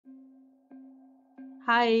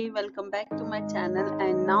Hi, welcome back to my channel,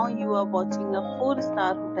 and now you are watching a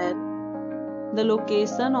 4-star hotel. The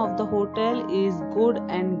location of the hotel is good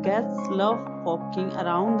and guests love walking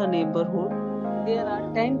around the neighborhood. There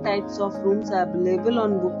are 10 types of rooms available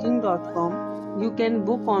on booking.com. You can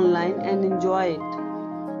book online and enjoy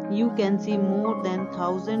it. You can see more than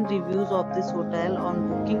 1000 reviews of this hotel on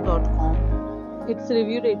booking.com. Its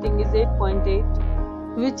review rating is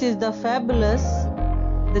 8.8, which is the fabulous.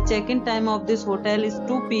 The check-in time of this hotel is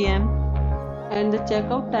 2 p.m. and the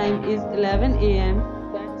checkout time is 11 a.m.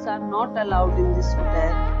 Pets are not allowed in this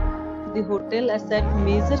hotel. The hotel accepts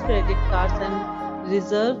major credit cards and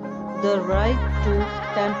reserves the right to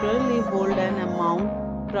temporarily hold an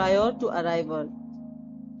amount prior to arrival.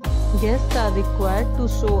 Guests are required to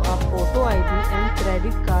show a photo ID and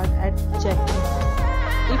credit card at check-in.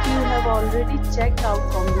 If you have already checked out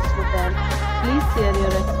from this hotel, please share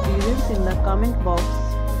your experience in the comment box.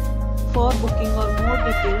 For booking or more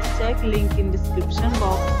details, check link in description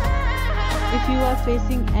box. If you are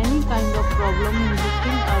facing any kind of problem in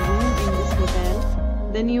booking a room in this hotel,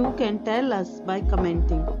 then you can tell us by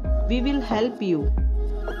commenting. We will help you.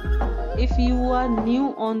 If you are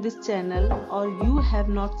new on this channel or you have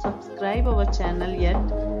not subscribed our channel yet,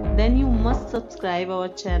 then you must subscribe our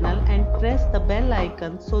channel and press the bell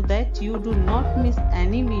icon so that you do not miss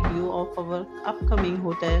any video of our upcoming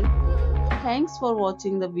hotel. Thanks for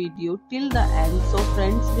watching the video till the end. So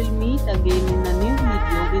friends, will meet again in a new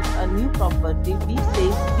video with a new property. Be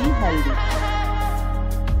safe, be healthy.